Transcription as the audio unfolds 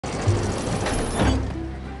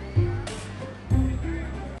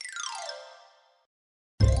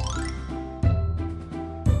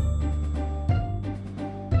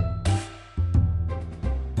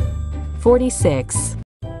46.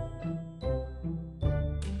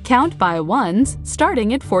 Count by ones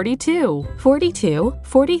starting at 42. 42,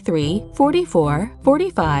 43, 44,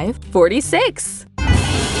 45, 46.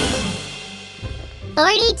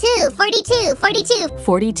 42, 42, 42.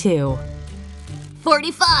 42.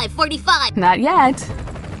 45, 45. Not yet.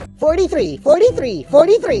 43, 43,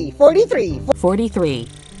 43, 43. 43.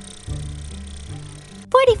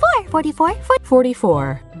 44, 44,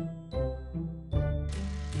 44.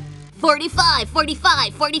 45,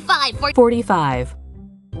 45, 45, 45.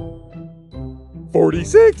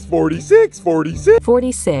 46, 46, 46.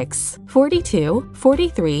 46. 42,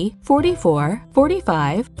 43, 44,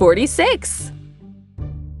 45, 46.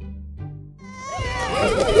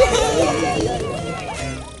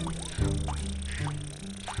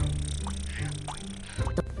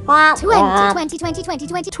 20, 20, 20, 20,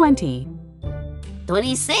 20. 20.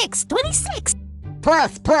 26, 26.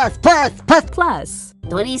 Plus. Plus.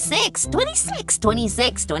 26, 26,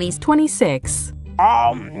 26, 20. 26.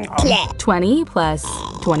 20 plus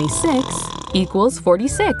 26 equals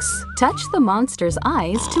 46. Touch the monster's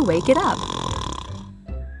eyes to wake it up.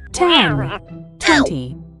 10,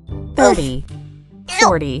 20, 30,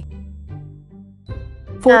 40,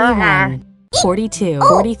 41, 42,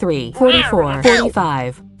 43, 44,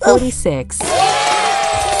 45, 46.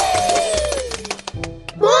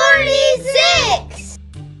 46!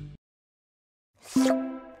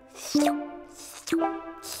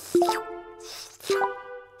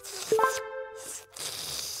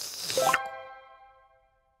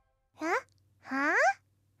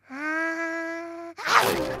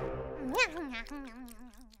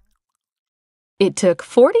 It took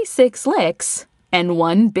 46 licks and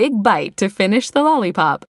one big bite to finish the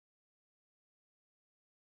lollipop.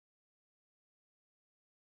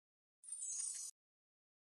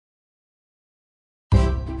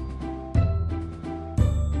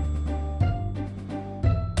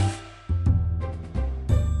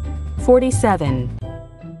 $47.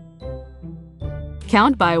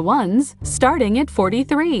 Count by ones starting at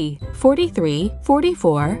 43. 43,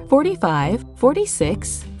 44, 45,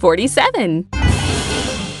 46, 47.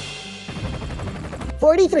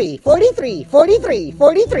 43, 43, 43,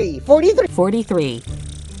 43, 43. 43.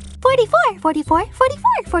 44, 44,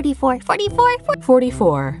 44, 44, 44,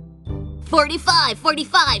 44. 45,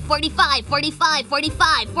 45, 45, 45,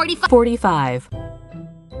 45, 45. 45.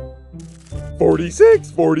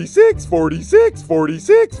 46, 46, 46,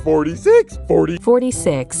 46, 46, 40.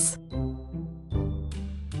 46.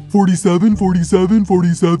 47, 47,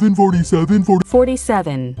 47, 47, 40.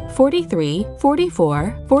 47, 43,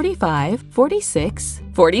 44, 45, 46,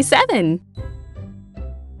 47.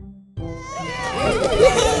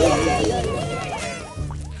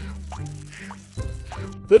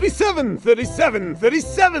 37, 37,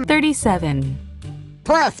 37. 37.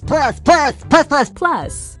 Plus.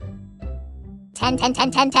 Plus. 10, 10,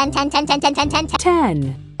 10, 10, 10, 10, 10, 10, 10, 10, 10,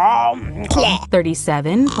 10. 10.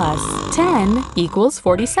 37 plus 10 equals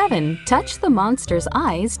 47. Touch the monster's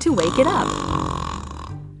eyes to wake it up.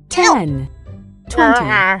 10,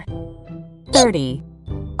 20, 30,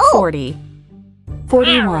 40,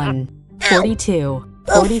 41, 42,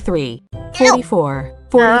 43, 44,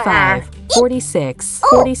 45, 46,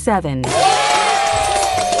 47. 47!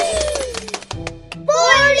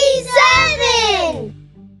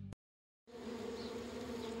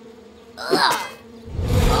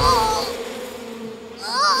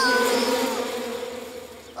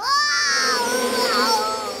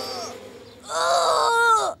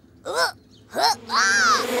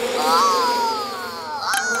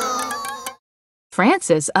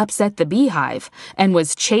 Francis upset the beehive and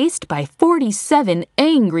was chased by 47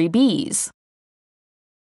 angry bees.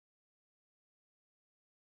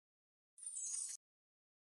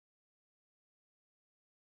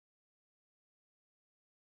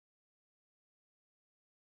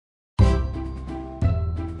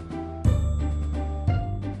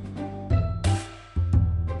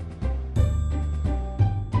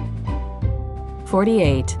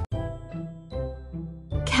 $48.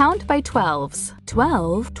 Count by 12s.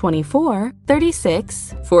 12, 24,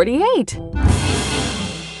 36, 48.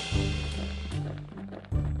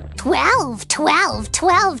 12, 12,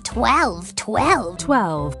 12, 12, 12.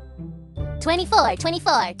 12. 24,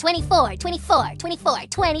 24, 24, 24, 24,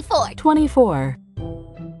 24. 24.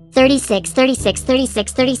 36, 36,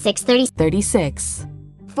 36, 36, 30. 36.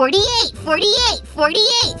 48, 48,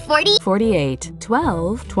 48, 40. 48.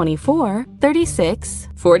 12, 24, 36,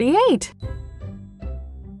 48.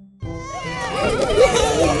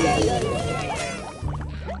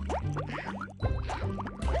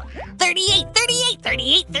 38, 38,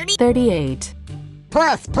 38, 30. 38.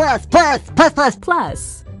 Plus.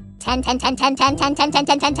 Plus. 10, 10, 10, 10, 10, 10, 10, 10,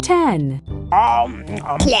 10, 10, 10.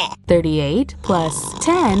 10. 38 plus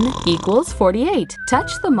 10 equals 48.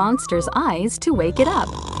 Touch the monster's eyes to wake it up.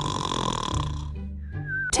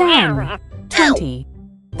 10, 20,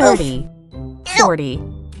 30, 40,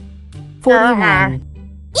 41,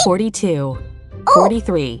 42,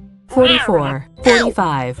 43, 44,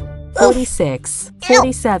 45, 46,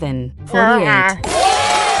 47, 48.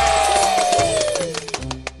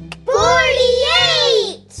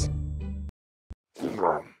 48!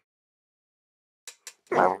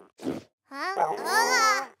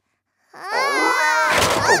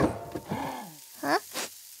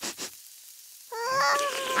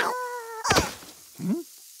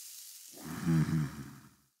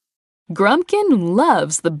 Grumpkin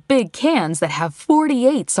loves the big cans that have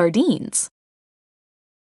 48 sardines.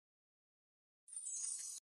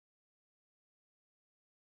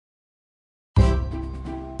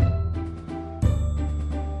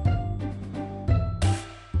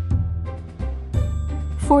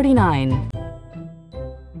 $49.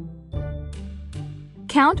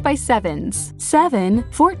 Count by sevens. 7,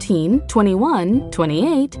 14, 21,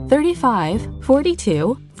 28, 35,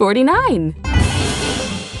 42, 49.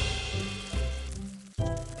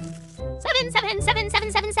 7, 7, 7,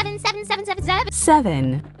 7, 7, 7, 7, 7, 7, 7.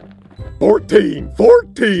 7, 14,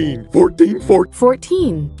 14, 14, 14.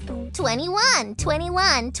 14, 21,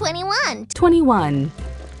 21, 21. 21,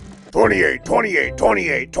 28, 28,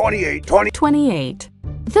 28, 28, 20. 28,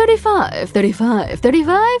 35, 35,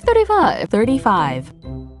 35, 35, 35,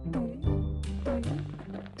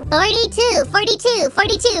 42, 42,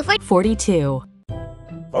 42, 42,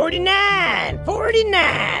 49,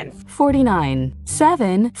 49. 49,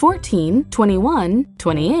 7, 14, 21,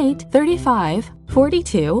 28, 35,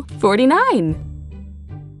 42, 49.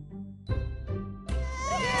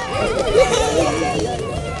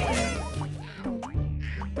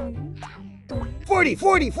 40,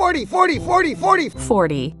 40, 40, 40, 40, 40.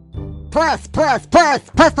 40. Plus.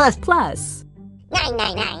 Plus. 9,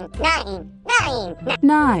 9, 9, 9,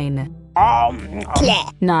 9.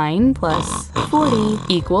 9. 9 plus 40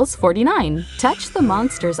 equals 49. Touch the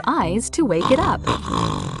monster's eyes to wake it up.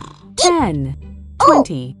 10,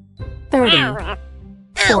 20, 30,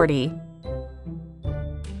 40,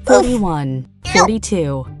 41,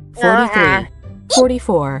 42, 43,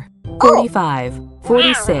 44, 45,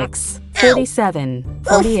 46, 47,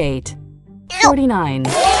 48, 49.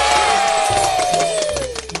 49!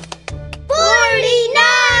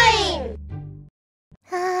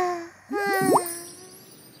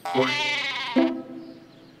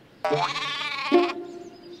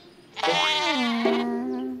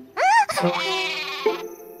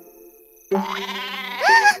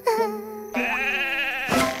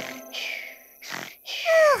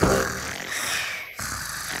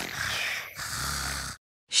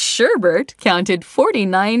 Sherbert counted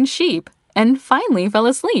 49 sheep and finally fell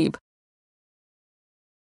asleep.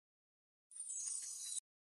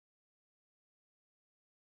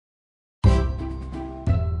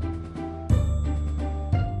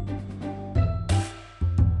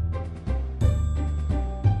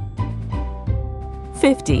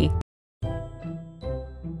 $50.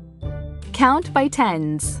 Count by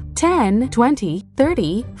tens. 10, 20,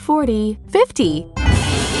 30, 40, 50.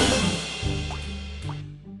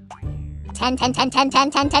 10, 10, 10, 10, 10,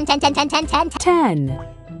 10, 10, 10, 10, 10, 10, 10, 10,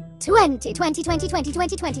 20, 20, 20, 20,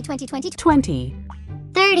 20, 20, 20, 20, 20,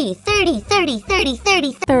 30, 30, 30, 30,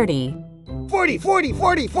 30, 30, 40, 40,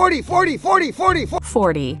 40, 40, 40, 40, 40,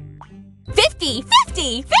 40, 50,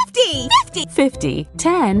 50, 50, 50. 50,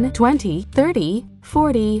 10, 20, 30,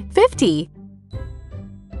 40, 50.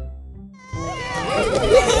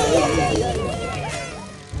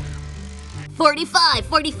 45,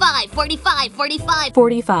 45, 45, 45.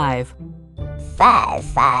 45. 5,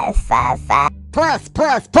 5, 5, 5.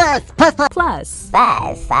 plus. Plus.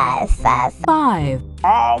 5, 5, 5. 5.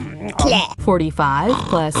 45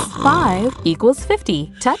 plus 5 equals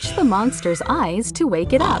 50. Touch the monster's eyes to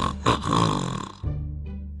wake it up.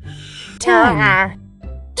 10,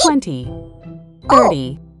 20,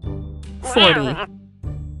 30, 40,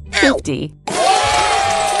 50. 50.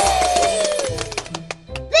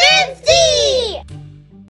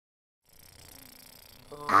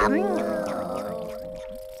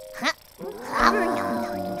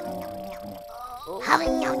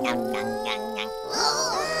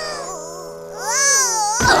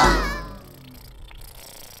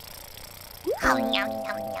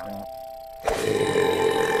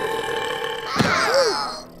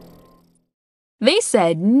 They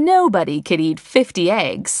said nobody could eat 50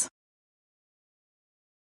 eggs.